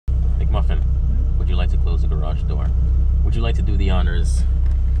would you like to do the honors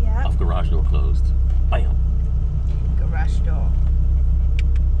of garage door closed? Bam. Garage door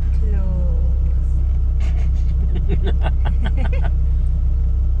closed.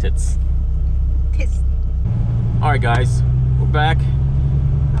 Tits. Tits. Alright guys, we're back.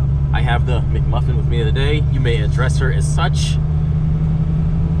 Oh. I have the McMuffin with me today. You may address her as such.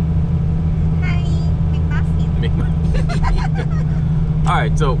 Hi, McMuffin.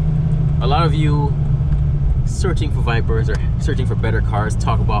 Alright, so a lot of you searching for Vipers or searching for better cars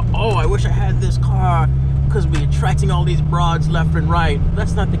talk about, oh, I wish I had this car because we're attracting all these broads left and right.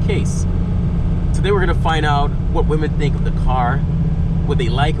 That's not the case. Today we're going to find out what women think of the car, what they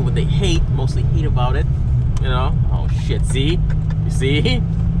like and what they hate, mostly hate about it. You know, oh shit, see? You see?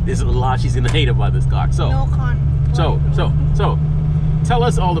 There's a lot she's going to hate about this car. So, no con. So, tell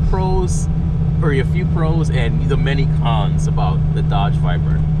us all the pros, or a few pros and the many cons about the Dodge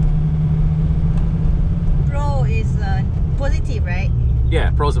Viper. Pro is positive, right?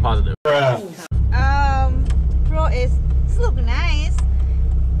 Yeah, pros are positive. Pro is it's look nice.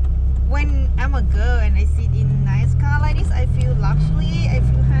 When I'm a girl and I sit in a nice car like this, I feel luxury, I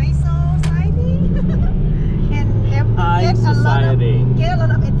feel high society. And High get society. Get a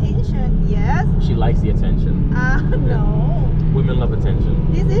lot of attention, yes. She likes the attention. No. Women love attention.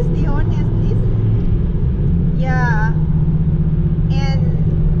 This is the honest reason. Yeah.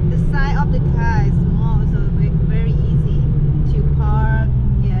 And the size of the car is small, so very easy to park.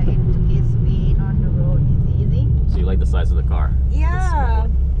 Yeah, and to get speed on the road is easy. So you like the size of the car? Yeah.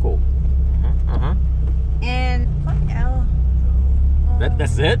 Cool. And what else?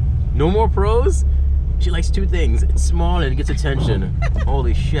 That's it? No more pros? She likes two things. It's small and it gets attention.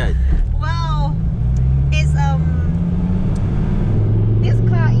 Holy shit. Well, it's this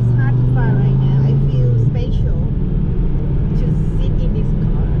car is hard to find right now. I feel special to sit in this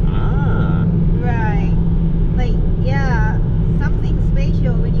car. Ah. Right. Like, yeah, something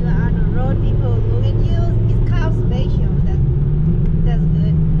special when you are on the road. People look at you. It's kind of special. That's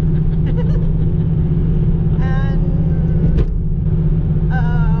good. And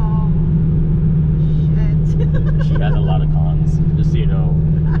shit. She has a lot of cons, just so you know.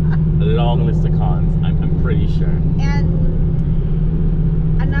 A long list of cons, I'm pretty sure. And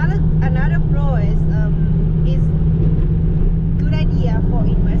another pro is good idea for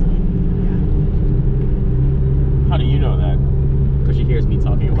investment. Yeah. How do you know that? Because she hears me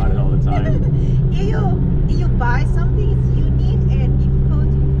talking about it all the time. If you buy something it's unique and difficult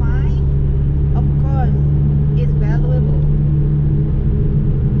to find, of course, it's valuable.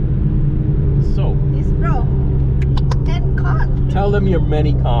 So, It's pro. And con. tell them your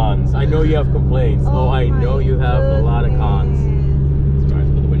many cons. I know you have complaints. Oh, I know you have a lot of cons. Sorry,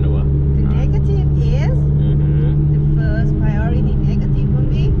 put the window up. The negative is the first priority negative for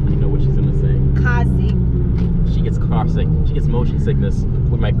me. I know what she's gonna say. Car sick. She gets car sick. She gets motion sickness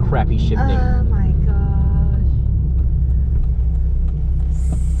with my crappy shifting. Oh my gosh.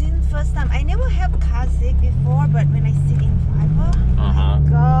 Since first time, I never have car sick before, but when I sit in Viper, my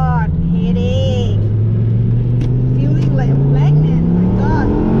God, headache. Feeling like a pregnant. My God.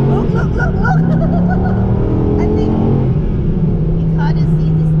 Look. I think because the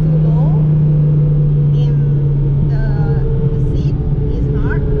seat is too low and the seat is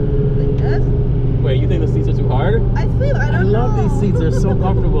hard like this. Wait, you think the seats are too hard? I don't know. I love these seats. They're so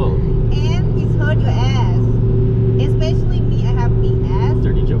comfortable. And it's hurt your ass. Especially me, I have big ass.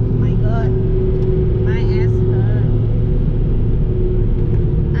 Dirty joke. My God, my ass hurt.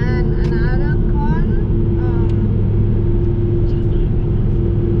 And another con,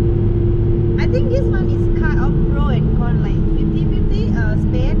 I think this one is kind of pro and con, like 50-50.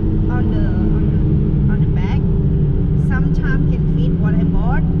 Space on the back. Sometimes can fit what I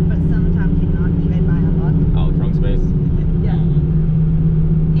bought, but sometimes cannot if I buy a lot. Oh, trunk space. Yeah.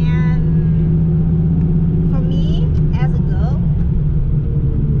 And for me, as a girl,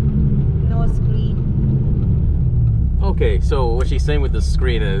 no screen. Okay, so what she's saying with the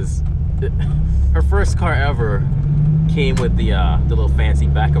screen is her first car ever came with the little fancy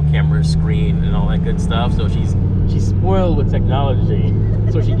backup camera screen and all that good stuff. So she's spoiled with technology.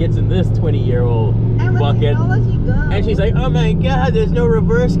 So she gets in this 20-year-old bucket and she's like, oh my God, there's no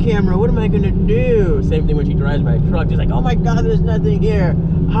reverse camera. What am I gonna do? Same thing when she drives my truck. She's like, oh my God, there's nothing here.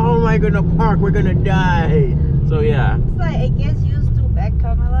 How am I gonna park? We're gonna die. So yeah. It's like I get used to back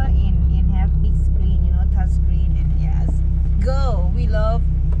camera and have big screen, you know, touch screen, and yes, girl, we love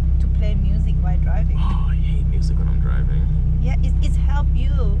to play music while driving. Oh, I hate music when I'm driving. Yeah, it's helped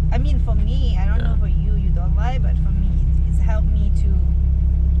you. I mean, for me, I don't know for you, you don't like, but for me, it's helped me to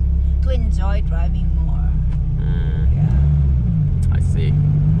enjoy driving more. Yeah. I see. And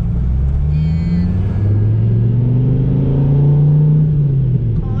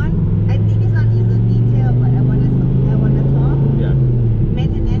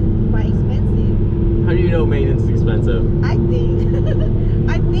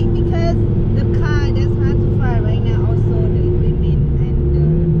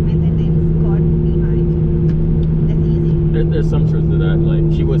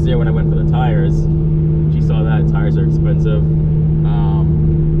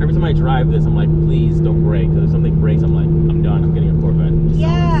time I drive this, I'm like, please don't brake. Because if something breaks, I'm like, I'm done. I'm getting a Corvette. Just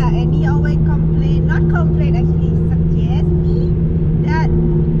yeah, and he always complain, not complain, actually suggest me that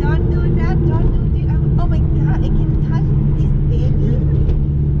don't do that, don't do this. Oh my god, I can touch this baby.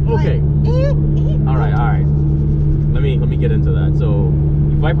 okay. Like, all right. Let me get into that. So,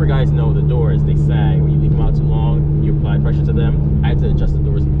 Viper guys know the doors, they sag. When you leave them out too long, you apply pressure to them. I had to adjust the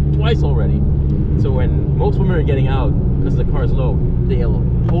doors twice already. So when most women are getting out because the car is low, they'll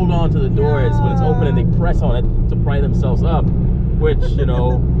hold on to the doors when it's open and they press on it to pry themselves up, which, you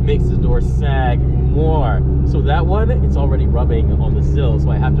know, makes the door sag more. So that one, it's already rubbing on the sill, so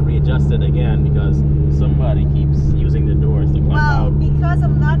I have to readjust it again because somebody keeps using the doors to climb out. Because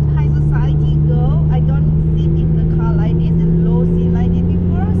I'm not high society girl, I don't sit in the car like this and low seat like this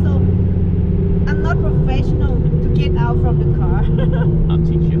before, so I'm not professional to get out from the car. I'll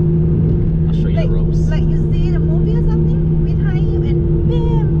teach you. I'll show you like, the ropes. Like you see the movie or something with high heel and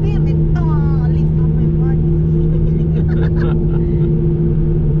bam, bam, and lift up my body.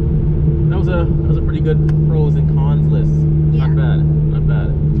 That was a pretty good pros and cons list. Yeah. Not bad.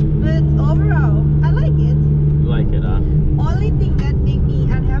 But overall, I like it. You like it, huh? Only thing that make me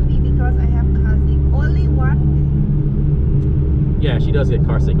unhappy because I have car sick. Only one thing. Yeah, she does get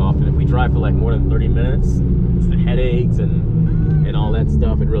car sick often. If we drive for like more than 30 minutes, it's the headaches and all that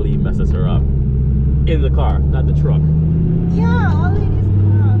stuff. It really messes her up. In the car, not the truck. Yeah, only this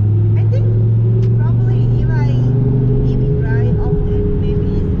car. I think probably if I drive often, maybe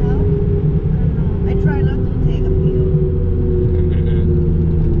it's help. I don't know. I try not to take a pill.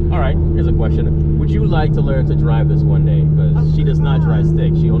 All right, here's a question. Would you like to learn to drive this one day? Because she does not drive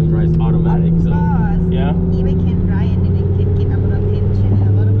stick. She only drives automatic. So, yeah? If I can drive and then I can get a lot of attention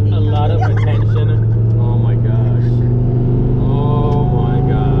and a lot of attention. Oh my gosh. Oh my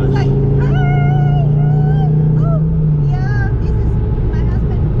gosh. It's like, hi. Oh, yeah, this is my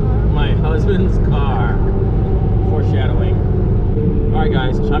husband's car. My husband's car. Foreshadowing. Alright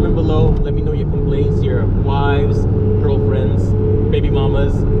guys, chime in below. Let me know your complaints, your wives, girlfriends, baby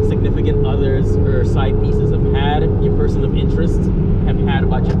mamas, significant others, or side pieces have had, your person of interest have had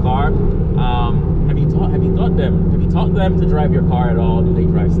about your car. Have you taught them to drive your car at all? Do they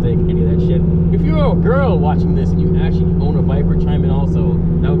drive stick? Any of that shit? If you're a girl watching this and you actually own a Viper, chime in also.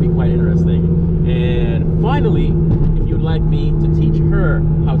 That would be quite interesting. And finally, if you'd like me to teach her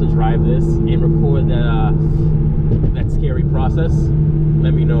how to drive this and record that scary process,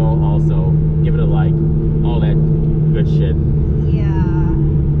 let me know also. Give it a like, all that good shit. Yeah.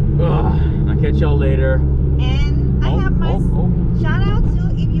 I'll catch y'all later. And I have my shout out too.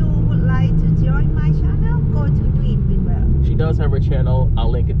 If you would like to join my channel, go to Do It With Well. She does have her channel. I'll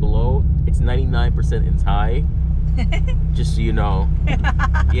link it below. It's 99% in Thai. Just so you know.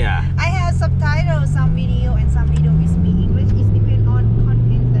 Yeah. I have subtitles, some video and some video with me English. It depends on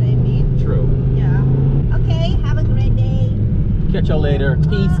content that I make. True. Yeah. Okay, have a great day. Catch y'all later.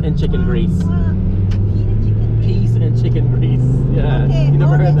 Peace and chicken grease. Peace and chicken grease. Yeah. Okay, You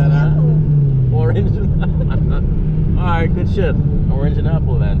never heard that, huh? apple. Orange and alright, good shit. Orange and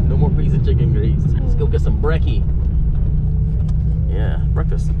apple then. No more peas and chicken grease. Let's go get some brekkie. Yeah,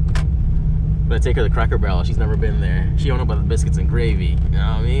 breakfast. I'm gonna take her to Cracker Barrel. She's never been there. She don't know about the biscuits and gravy. You know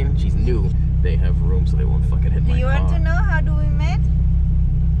what I mean? She's new. They have room so they won't fucking hit my car. Do you want to know how do we met?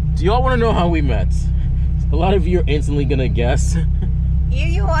 Do y'all want to know how we met? A lot of you are instantly gonna guess.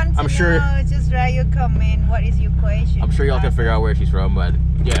 If you want to know, just write your comment. What is your question? I'm sure y'all can figure out where she's from, but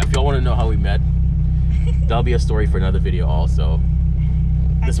yeah, if y'all want to know how we met, that'll be a story for another video also.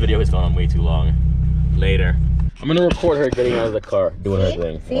 This video has gone on way too long. Later. I'm gonna record her getting out of the car, doing her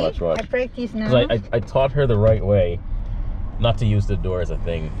thing. See? Watch. I practice now. Because I taught her the right way, not to use the door as a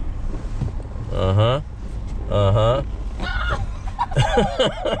thing. Uh-huh.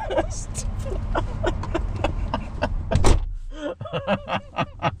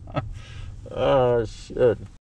 Oh, shit.